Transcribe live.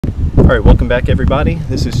Alright, welcome back everybody.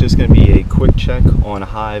 This is just going to be a quick check on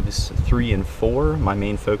Hives 3 and 4. My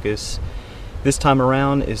main focus this time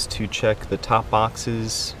around is to check the top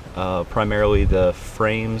boxes, primarily the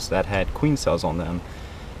frames that had queen cells on them.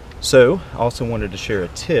 So, I also wanted to share a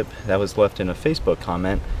tip that was left in a Facebook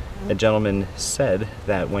comment. A gentleman said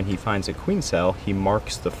that when he finds a queen cell, he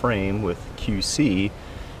marks the frame with QC,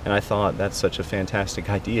 and I thought that's such a fantastic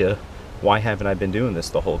idea. Why haven't I been doing this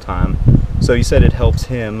the whole time? So he said it helps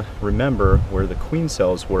him remember where the queen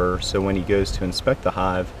cells were, so when he goes to inspect the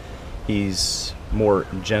hive, he's more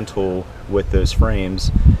gentle with those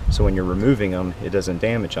frames, so when you're removing them, it doesn't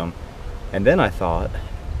damage them. And then I thought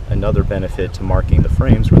another benefit to marking the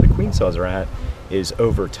frames where the queen cells are at is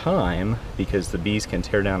over time, because the bees can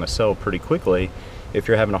tear down a cell pretty quickly, if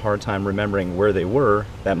you're having a hard time remembering where they were,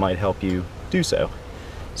 that might help you do so.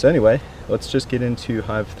 So anyway, let's just get into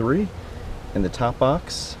Hive 3. In the top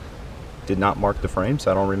box, did not mark the frame,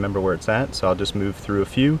 so I don't remember where it's at, so I'll just move through a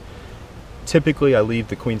few. Typically I leave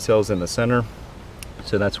the queen cells in the center,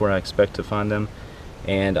 so that's where I expect to find them,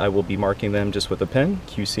 and I will be marking them just with a pen,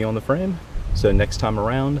 QC on the frame, so next time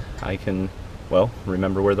around I can, well,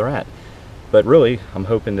 remember where they're at. But really, I'm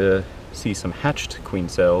hoping to see some hatched queen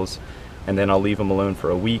cells, and then I'll leave them alone for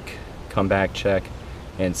a week, come back, check,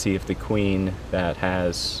 and see if the queen that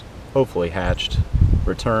has hopefully hatched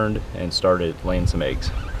returned and started laying some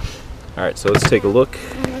eggs. Alright, so let's take a look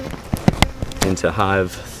into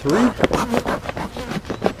Hive 3. Got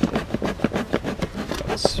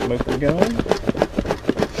the smoker going.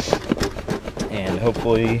 And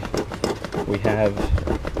hopefully we have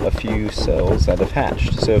a few cells that have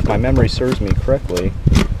hatched. So if my memory serves me correctly,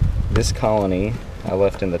 this colony I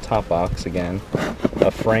left in the top box again,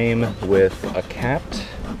 a frame with a capped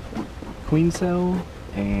queen cell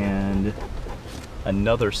and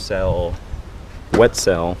another cell, wet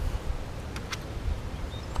cell,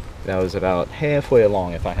 that was about halfway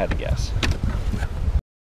along if I had to guess.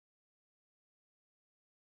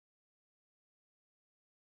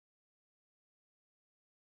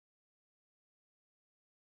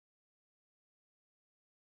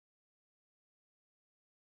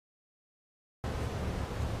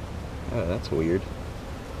 Oh, that's weird.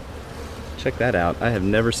 Check that out. I have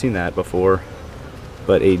never seen that before,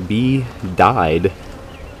 but a bee died.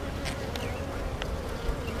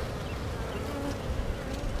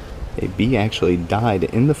 A bee actually died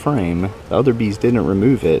in the frame. The other bees didn't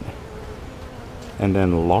remove it. And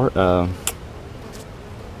then what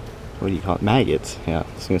do you call it? Maggots. Yeah,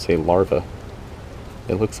 I was gonna say larva.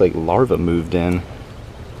 It looks like larva moved in.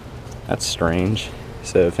 That's strange.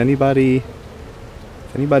 So if anybody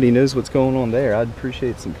knows what's going on there, I'd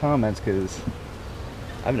appreciate some comments, because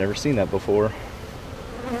I've never seen that before.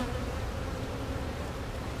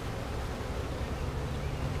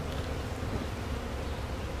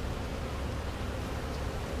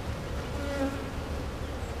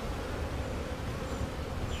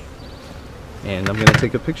 And I'm going to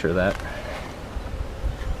take a picture of that.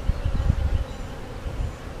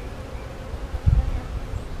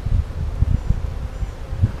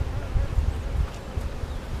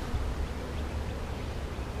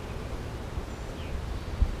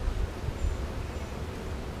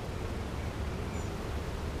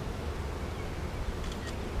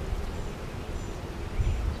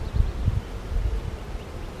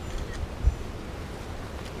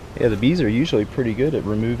 Yeah, the bees are usually pretty good at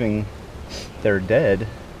removing their dead,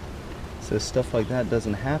 so stuff like that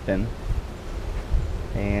doesn't happen.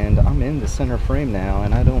 And I'm in the center frame now,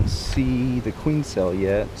 and I don't see the queen cell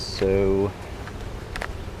yet, so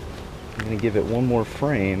I'm gonna give it one more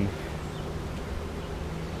frame.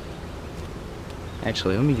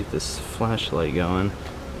 Actually, let me get this flashlight going,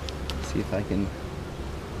 see if I can.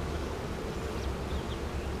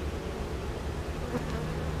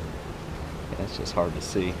 Yeah, it's just hard to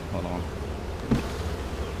see. Hold on.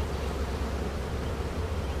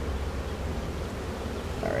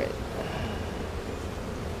 Alright.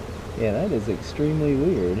 Yeah, that is extremely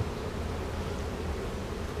weird.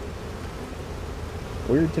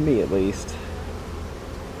 Weird to me, at least.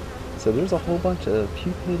 So there's a whole bunch of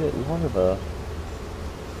pupated larvae,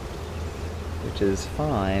 which is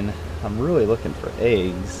fine. I'm really looking for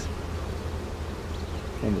eggs,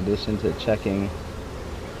 in addition to checking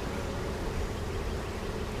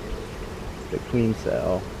the queen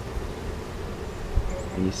cell.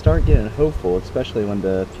 And you start getting hopeful, especially when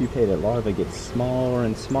the pupated larva gets smaller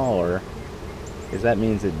and smaller, because that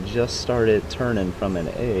means it just started turning from an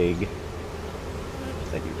egg.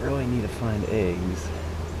 So you really need to find eggs.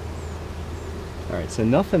 Alright, so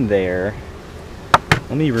nothing there.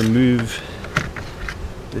 Let me remove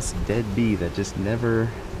this dead bee that just never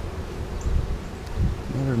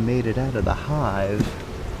never made it out of the hive.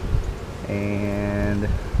 And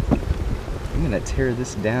I'm gonna tear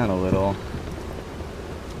this down a little,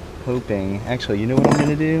 hoping, actually, you know what I'm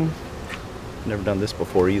gonna do? I've never done this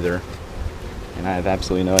before either, and I have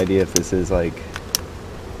absolutely no idea if this is like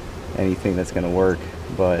anything that's gonna work,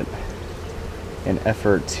 but an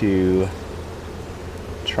effort to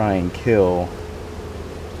try and kill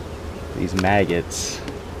these maggots.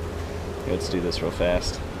 Let's do this real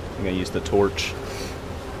fast. I'm gonna use the torch.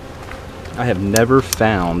 I have never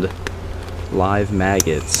found live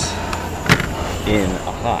maggots in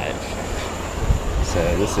a hive, so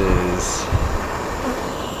this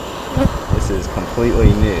is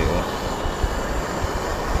completely new.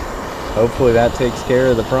 Hopefully that takes care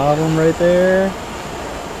of the problem right there,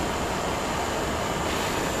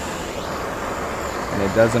 and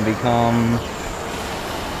it doesn't become,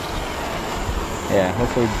 yeah,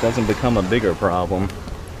 hopefully it doesn't become a bigger problem.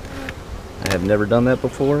 I have never done that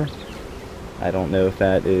before. I don't know if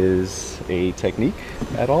that is a technique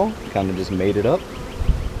at all. Kind of just made it up.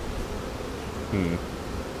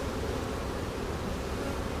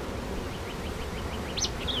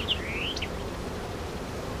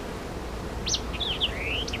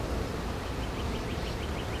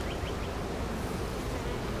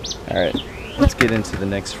 Alright, let's get into the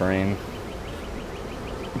next frame.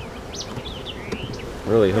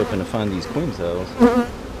 Really hoping to find these queen cells.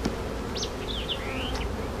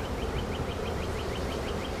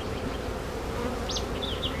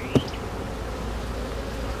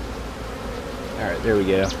 Alright, there we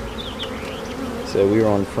go. So we were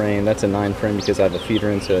on frame, that's a 9 frame because I have a feeder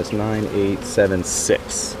in, so it's 9, 8, 7,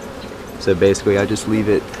 6. So basically I just leave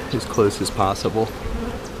it as close as possible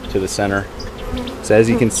to the center. So as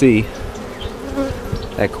you can see,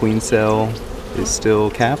 that queen cell is still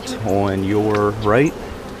capped on your right,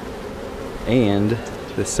 and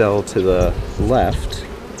the cell to the left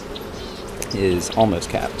is almost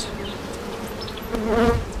capped.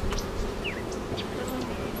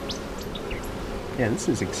 Yeah, this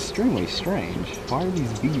is extremely strange. Why are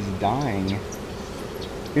these bees dying?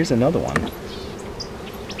 Here's another one.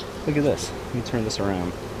 Look at this. Let me turn this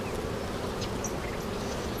around.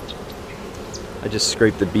 I just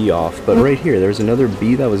scraped the bee off, but right here, there's another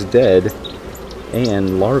bee that was dead,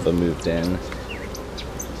 and larvae moved in.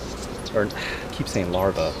 Or, I keep saying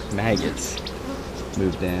larvae, maggots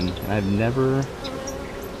moved in, and I've never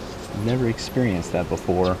experienced that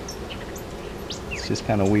before. It's just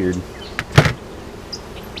kind of weird.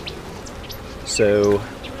 So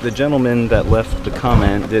the gentleman that left the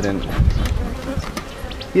comment didn't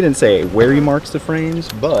say where he marks the frames,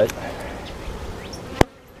 but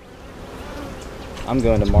I'm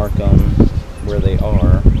going to mark them where they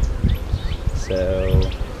are. So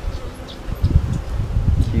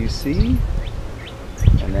QC,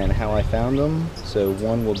 and then how I found them. So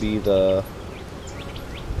one will be the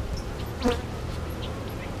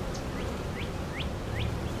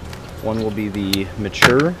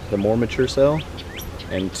mature, the more mature cell,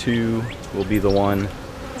 and 2 will be the one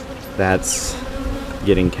that's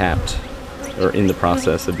getting capped, or in the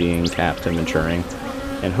process of being capped and maturing.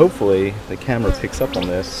 And hopefully the camera picks up on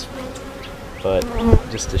this, but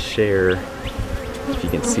just to share, if you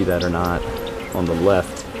can see that or not, on the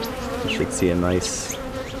left you should see a nice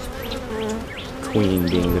queen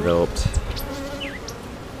being developed.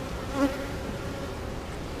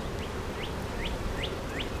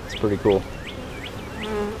 Pretty cool.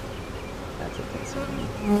 That's a fancy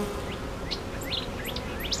one.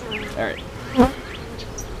 Alright.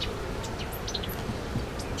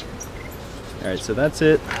 Alright, so that's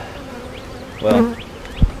it. Well,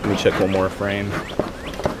 let me check one more frame.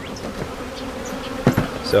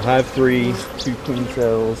 So hive 3, 2 queen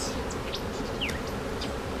cells.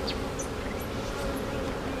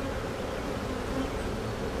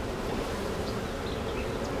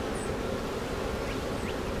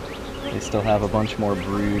 They still have a bunch more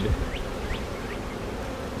brood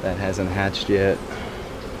that hasn't hatched yet.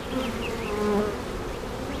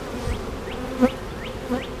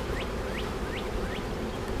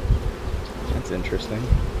 That's interesting.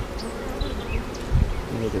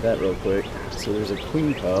 Let me look at that real quick. So there's a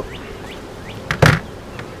queen cup.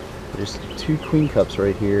 There's 2 queen cups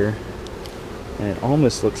right here. And it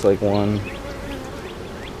almost looks like one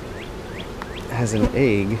has an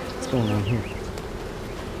egg. What's going on here?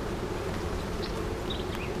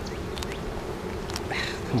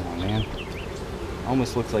 Come on, man.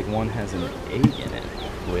 Almost looks like one has an egg in it,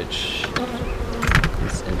 which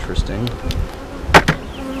is interesting.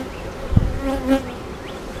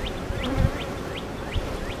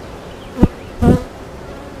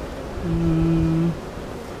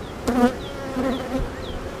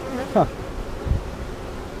 Huh.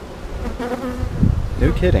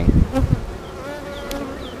 No kidding.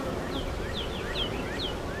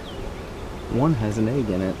 One has an egg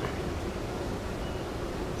in it.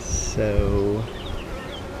 So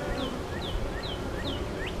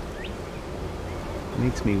it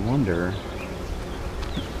makes me wonder.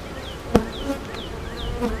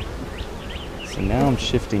 So now I'm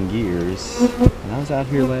shifting gears. And I was out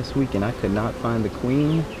here last week and I could not find the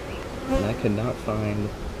queen, and I could not find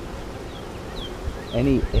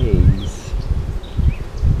any eggs.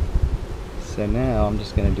 So now I'm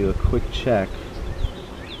just going to do a quick check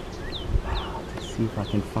to see if I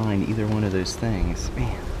can find either one of those things.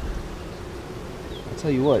 Man, I'll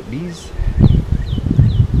tell you what, bees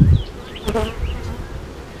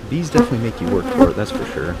definitely make you work for it, that's for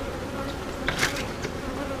sure.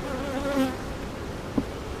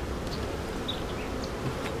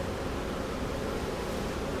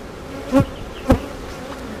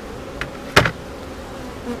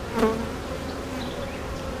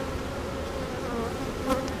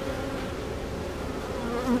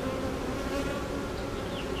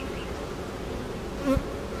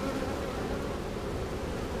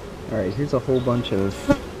 Alright, here's a whole bunch of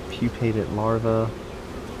pupated larvae.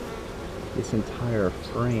 This entire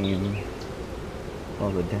frame,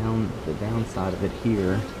 well, the downside of it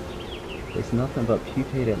here, is nothing but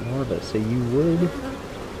pupated larvae. So you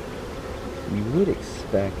would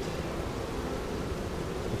expect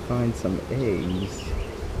to find some eggs.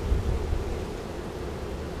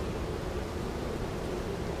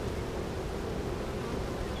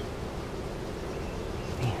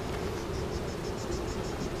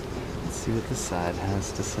 See what this side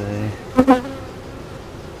has to say.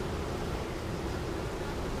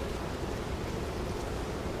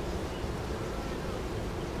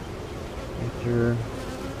 After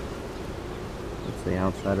it's the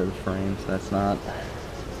outside of the frame, so that's not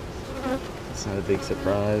a big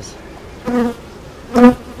surprise.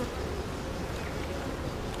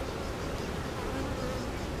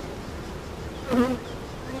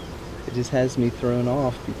 It just has me thrown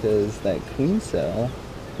off because that queen cell,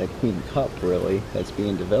 that queen cup really, that's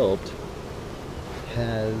being developed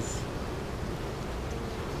has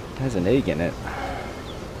an egg in it.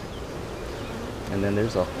 And then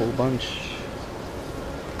there's a whole bunch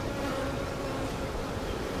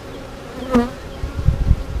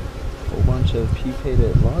of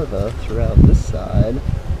pupated larvae throughout this side.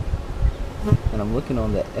 And I'm looking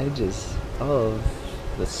on the edges of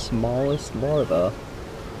the smallest larva,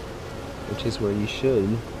 which is where you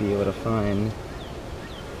should be able to find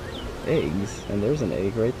eggs, and there's an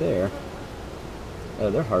egg right there. Oh,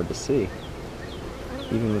 they're hard to see,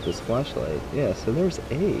 even with this flashlight. Yeah, so there's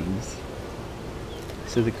eggs.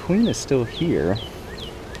 So the queen is still here.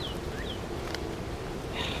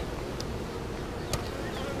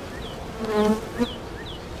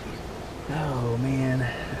 Oh, man.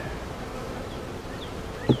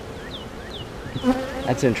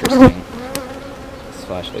 That's interesting. This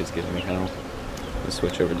flashlight's giving me hell. Let's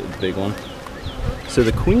switch over to the big one. So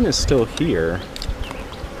the queen is still here,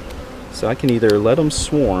 so I can either let them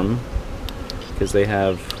swarm, because they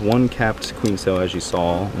have one capped queen cell as you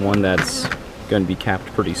saw, one that's going to be capped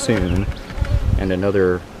pretty soon, and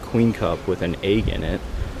another queen cup with an egg in it,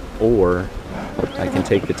 or I can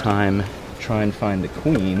take the time, try and find the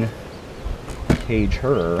queen, cage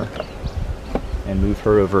her, and move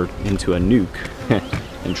her over into a nuke,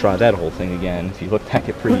 and try that whole thing again. If you look back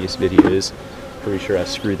at previous videos, pretty sure I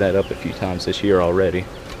screwed that up a few times this year already.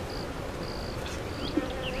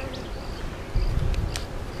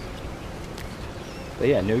 But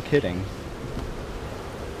yeah, no kidding.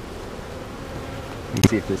 Let's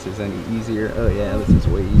see if this is any easier. Oh yeah, this is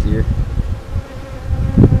way easier.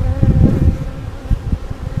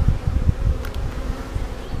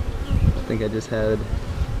 I think I just had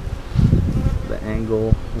the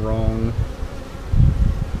angle wrong.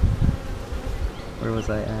 Where was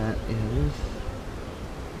I at? Yeah,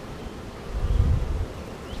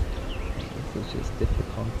 this is just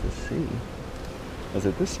difficult to see. Was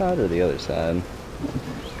it this side or the other side?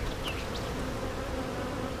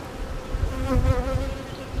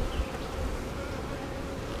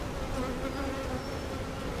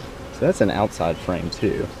 So that's an outside frame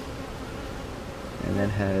too. And that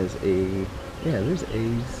has a, yeah, there's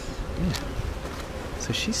eggs. Yeah.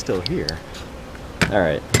 So she's still here.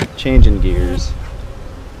 Alright, changing gears.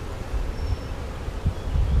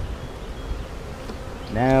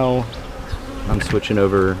 Now I'm switching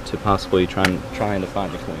over to possibly trying to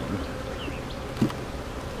find the queen.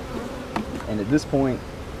 And at this point,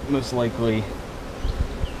 most likely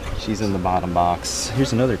she's in the bottom box.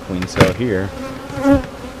 Here's another queen cell here.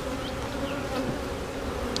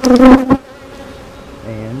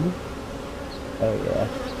 And Oh yeah.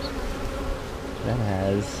 That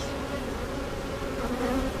has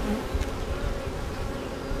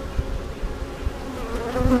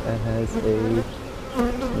a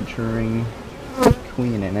maturing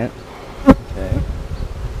queen in it. Okay.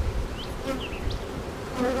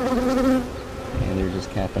 And they're just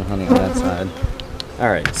capping honey on that side.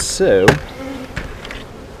 Alright, so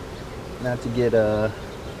not to get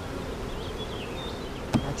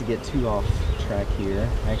too off track here.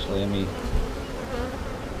 Actually, let me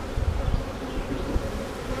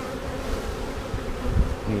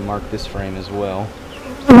mark this frame as well.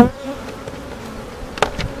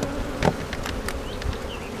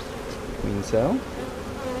 Queen cell.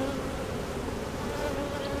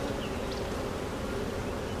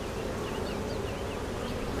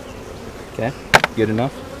 Okay, good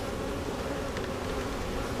enough.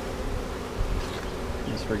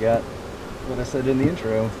 Just forgot what I said in the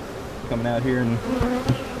intro. Coming out here and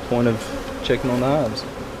point of checking on the hives.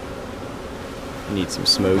 Need some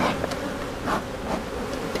smoke.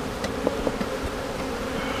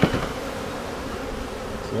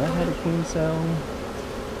 So that had a queen cell.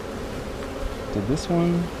 Did this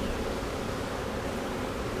one?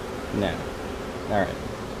 No. Alright.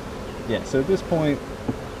 Yeah, so at this point,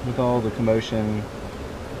 with all the commotion,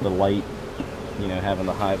 the light, you know, having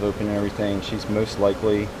the hive open and everything, she's most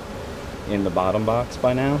likely in the bottom box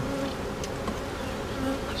by now.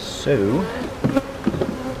 So,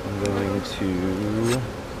 I'm going to,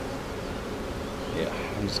 yeah,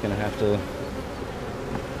 I'm just going to have to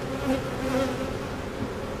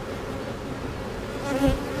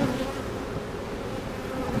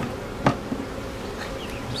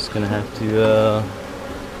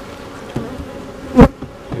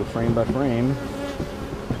go frame by frame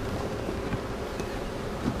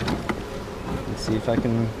and see if I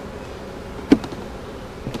can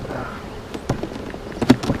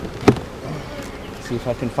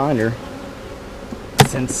find her,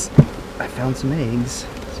 since I found some eggs.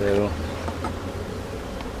 So,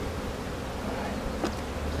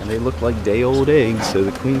 and they look like day-old eggs, so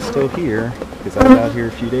the queen's still here, because I was out here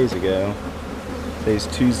a few days ago. Today's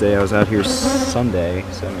Tuesday, I was out here Sunday,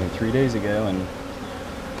 so I mean 3 days ago, and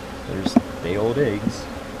there's day-old eggs.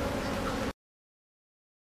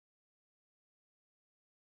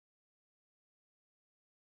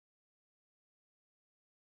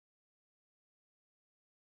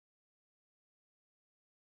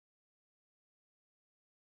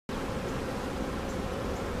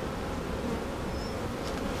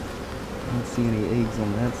 I don't see any eggs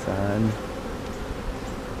on that side.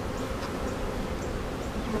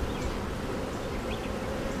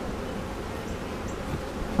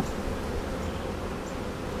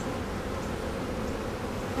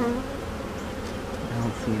 I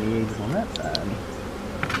don't see any eggs on that side.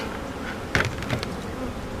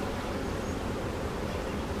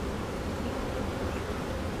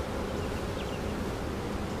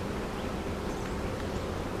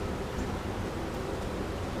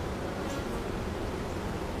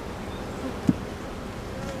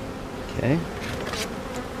 Okay.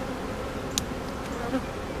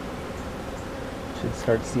 Should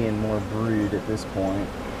start seeing more brood at this point.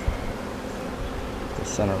 The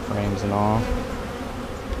center frames and all.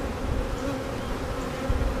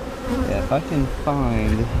 Yeah, if I can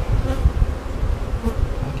find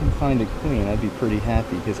a queen, I'd be pretty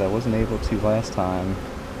happy, because I wasn't able to last time,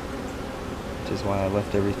 which is why I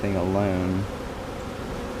left everything alone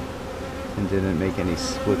and didn't make any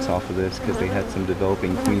splits off of this, because they had some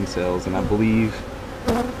developing queen cells, and I believe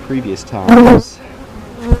previous times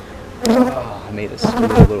I made a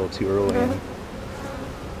split a little too early and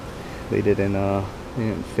they didn't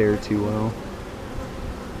fare too well.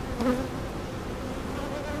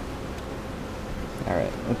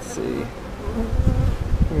 Alright, let's see.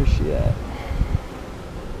 Where's she at?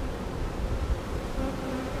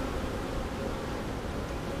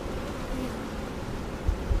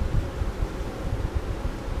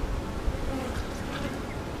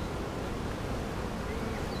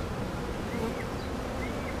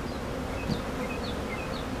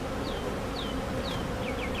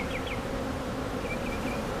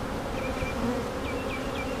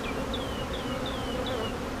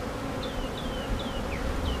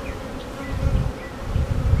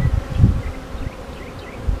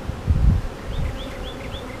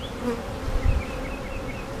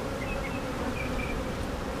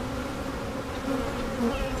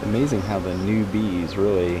 Amazing how the new bees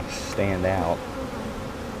really stand out.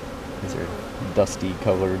 These are dusty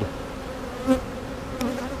colored.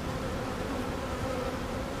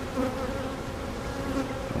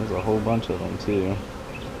 There's a whole bunch of them too.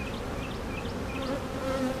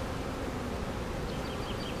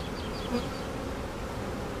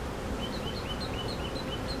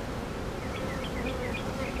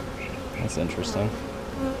 That's interesting.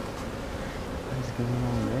 What's going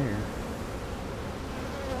on there?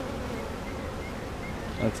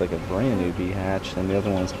 That's like a brand new bee hatched, and the other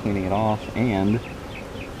one's cleaning it off, and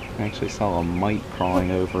I actually saw a mite crawling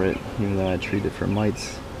over it, even though I treated for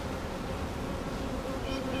mites.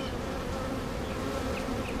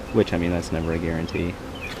 Which, I mean, that's never a guarantee.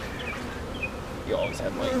 You always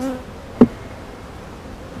have mites.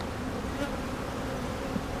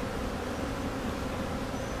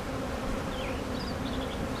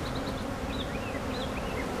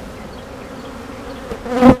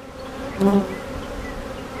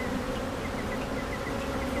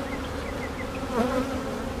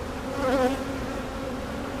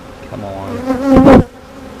 Come on.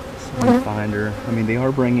 Some finder. I mean, they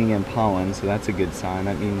are bringing in pollen, so that's a good sign.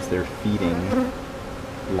 That means they're feeding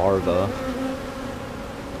larvae.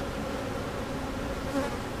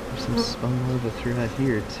 There's some spun larvae throughout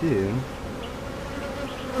here, too.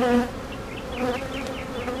 I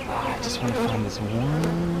just want to find this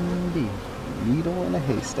one bee. Needle in a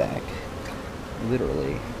haystack.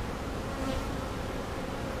 Literally.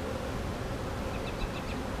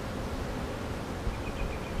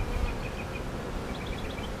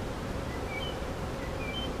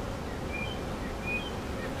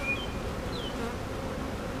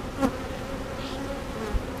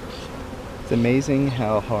 It's amazing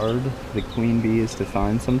how hard the queen bee is to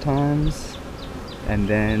find sometimes, and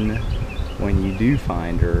then when you do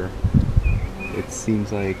find her, it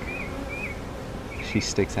seems like she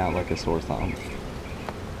sticks out like a sore thumb.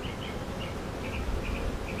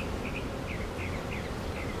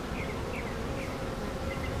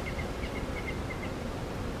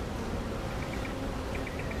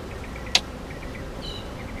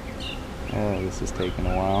 Oh, this is taking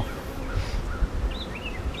a while.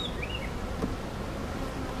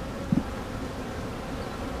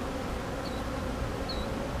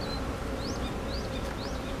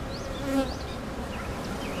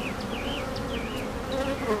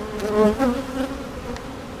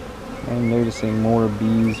 I'm noticing more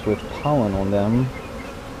bees with pollen on them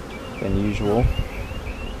than usual.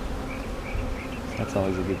 That's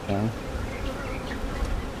always a good thing.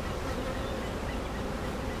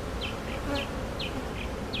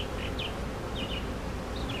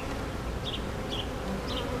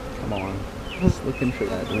 Come on. Just looking for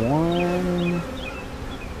that one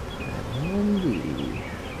bee.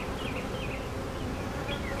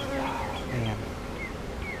 Oh, man.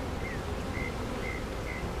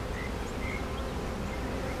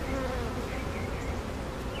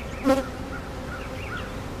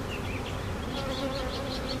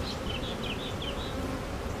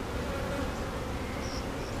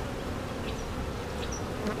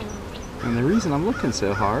 And the reason I'm looking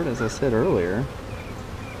so hard, as I said earlier,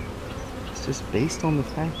 is just based on the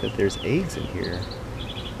fact that there's eggs in here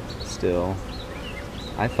still.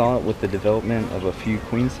 I thought with the development of a few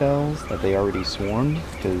queen cells that they already swarmed,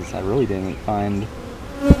 because I really didn't find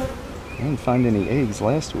any eggs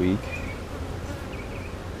last week.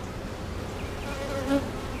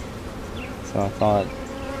 So I thought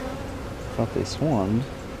they swarmed.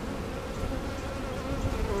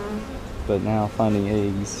 But now finding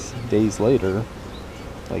eggs days later,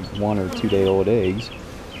 like 1 or 2 day old eggs,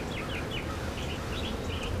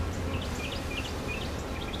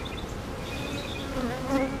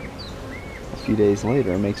 a few days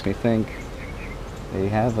later makes me think they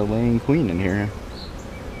have a laying queen in here,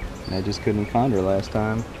 and I just couldn't find her last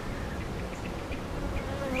time.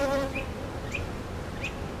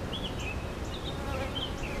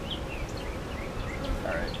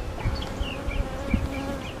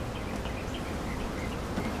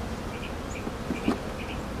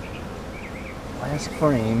 Last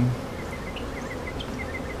frame,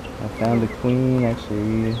 I found a queen.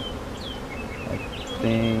 Actually, I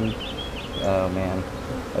think, oh man,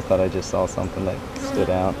 I thought I just saw something that stood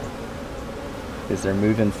out, because they're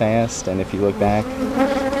moving fast. And if you look back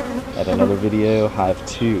at another video, Hive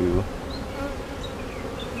 2,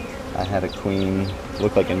 I had a queen,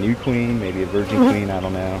 looked like a new queen, maybe a virgin queen, I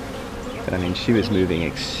don't know, but I mean, she was moving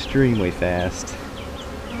extremely fast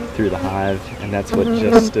through the hive, and that's what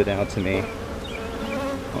just stood out to me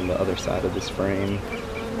on the other side of this frame.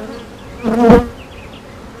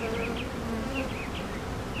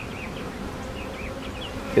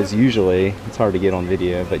 Because usually, it's hard to get on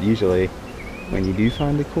video, but usually when you do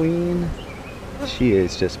find a queen, she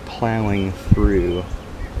is just plowing through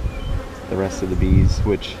the rest of the bees,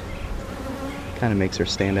 which kind of makes her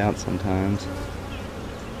stand out sometimes.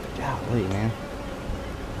 Golly, man.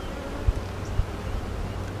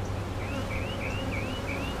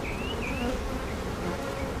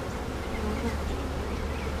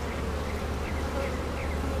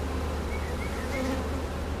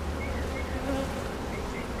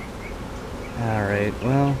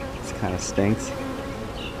 stinks.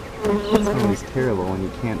 It's always terrible when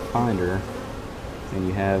you can't find her. And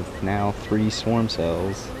you have now 3 swarm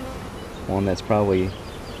cells. One that's probably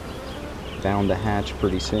bound to hatch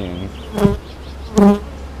pretty soon.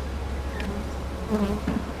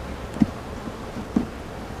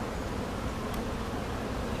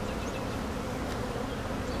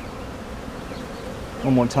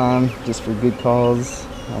 One more time, just for good cause.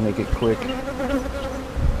 I'll make it quick.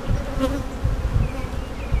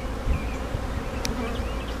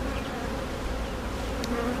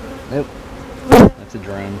 Nope, that's a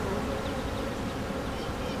drone.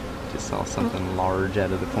 Just saw something large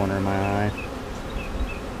out of the corner of my eye.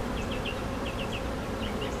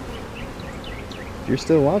 If you're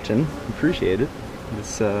still watching, appreciate it.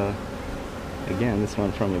 This, again, this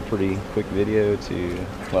went from a pretty quick video to,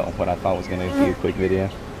 well, what I thought was going to be a quick video,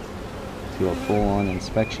 to a full-on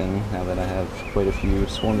inspection now that I have quite a few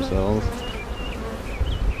swarm cells.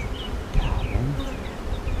 God, man.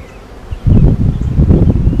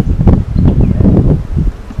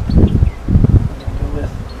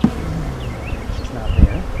 She's not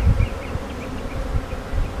there.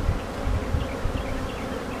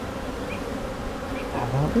 How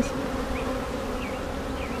about this?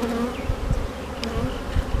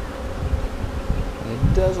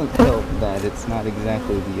 It doesn't help that it's not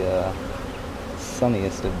exactly the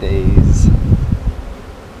sunniest of days.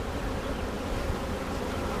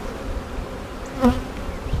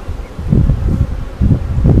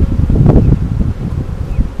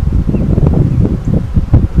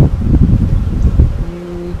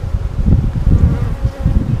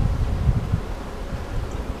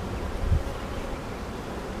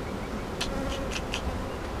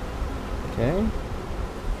 Okay.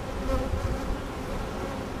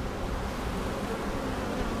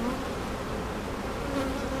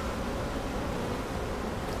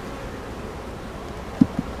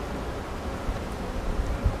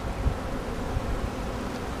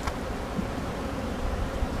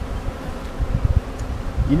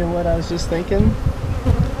 You know what I was just thinking?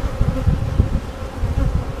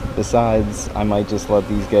 Besides, I might just let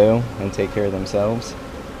these go and take care of themselves,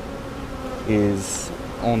 is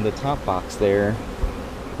on the top box there,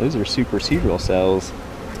 those are supersedral cells.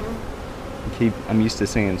 I'm used to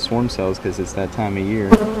saying swarm cells because it's that time of year.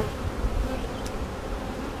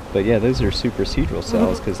 But yeah, those are supersedral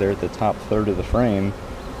cells because they're at the top third of the frame.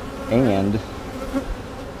 And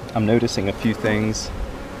I'm noticing a few things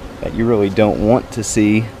that you really don't want to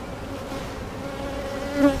see.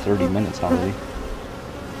 30 minutes already.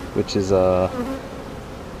 Which is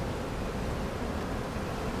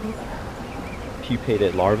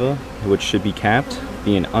pupated larva, which should be capped,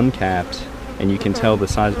 being uncapped, and you can tell the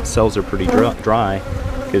cells are pretty dry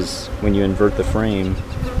because when you invert the frame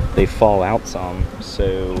they fall out some.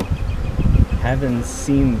 So having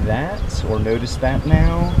seen that or noticed that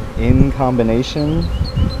now in combination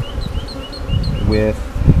with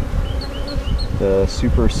the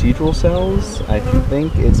supersedral cells, I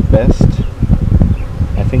think it's best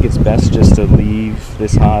just to leave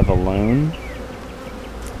this hive alone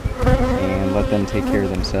and let them take care of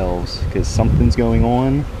themselves, because something's going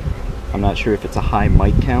on. I'm not sure if it's a high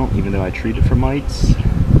mite count, even though I treat it for mites.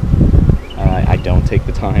 I don't take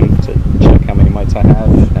the time to check how many mites I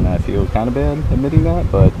have, and I feel kind of bad admitting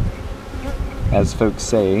that, but as folks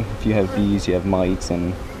say, if you have bees, you have mites,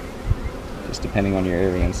 and just depending on your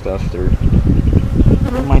area and stuff, there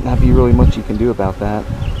might not be really much you can do about that.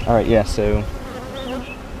 Alright, yeah, so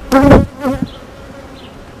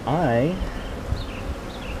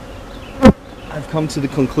I've come to the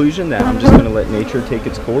conclusion that I'm just going to let nature take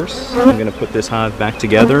its course. I'm going to put this hive back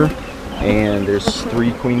together, and there's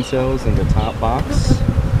 3 queen cells in the top box.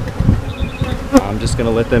 I'm just going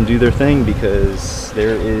to let them do their thing because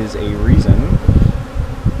there is a reason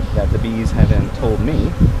that the bees haven't told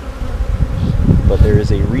me, but there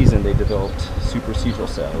is a reason they developed supersedral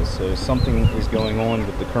cells. So something is going on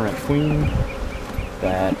with the current queen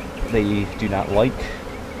that they do not like,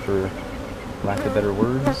 for lack of better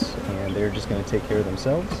words, and they're just going to take care of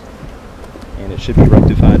themselves. And it should be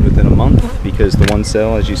rectified within a month because the one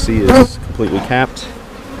cell, as you see, is completely capped.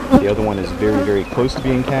 The other one is very, very close to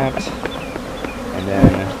being capped. And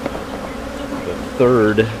then the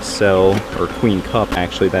third cell, or queen cup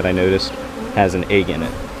actually, that I noticed has an egg in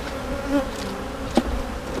it.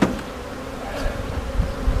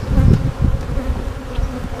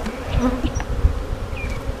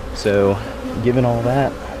 So, given all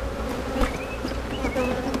that,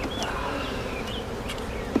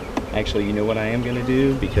 actually, you know what I am going to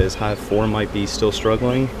do, because Hive 4 might be still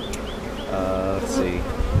struggling. Let's see.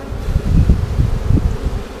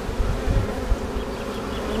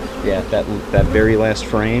 Yeah, that very last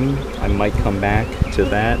frame, I might come back to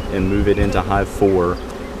that and move it into Hive 4.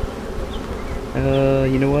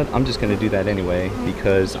 You know what? I'm just going to do that anyway,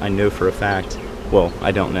 because I know for a fact, well,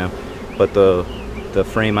 I don't know, but the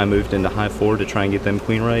frame I moved into Hive 4 to try and get them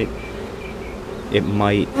queen right, it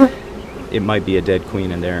might be a dead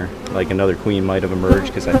queen in there. Like another queen might have emerged,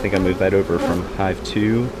 because I think I moved that over from Hive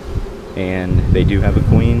 2, and they do have a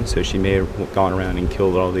queen, so she may have gone around and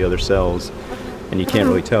killed all the other cells, and you can't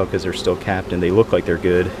really tell because they're still capped and they look like they're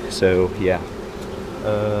good. So yeah.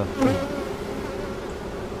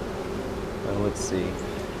 Let's see.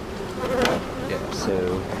 Yeah, so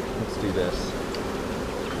let's do this.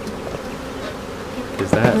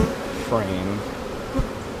 Is that frame?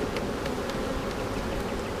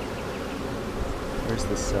 Where's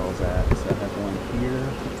the cells at? So I have one here.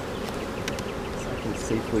 So I can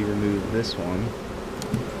safely remove this one.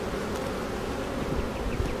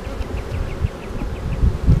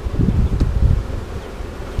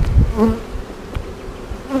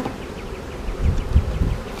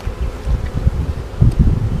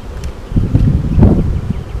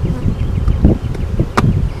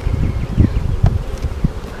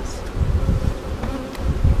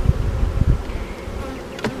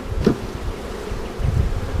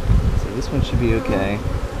 This one should be okay.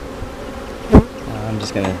 I'm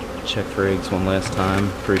just gonna check for eggs one last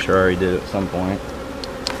time. Pretty sure I already did it at some point.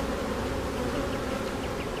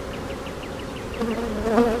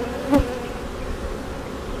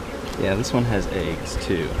 Yeah, this one has eggs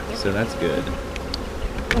too, so that's good.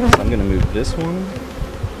 So I'm gonna move this one.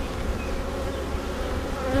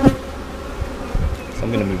 So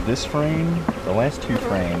I'm gonna move this frame, the last two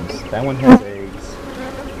frames. That one has eggs,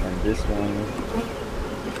 and this one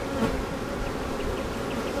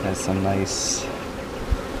has some nice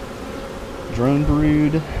drone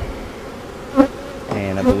brood,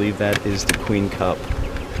 and I believe that is the queen cup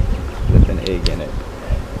with an egg in it.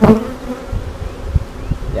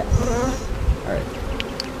 Yes.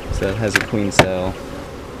 Alright. So that has a queen cell.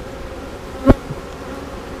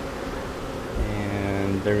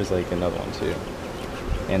 And there's like another one too.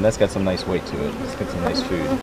 And that's got some nice weight to it. It's got some nice food.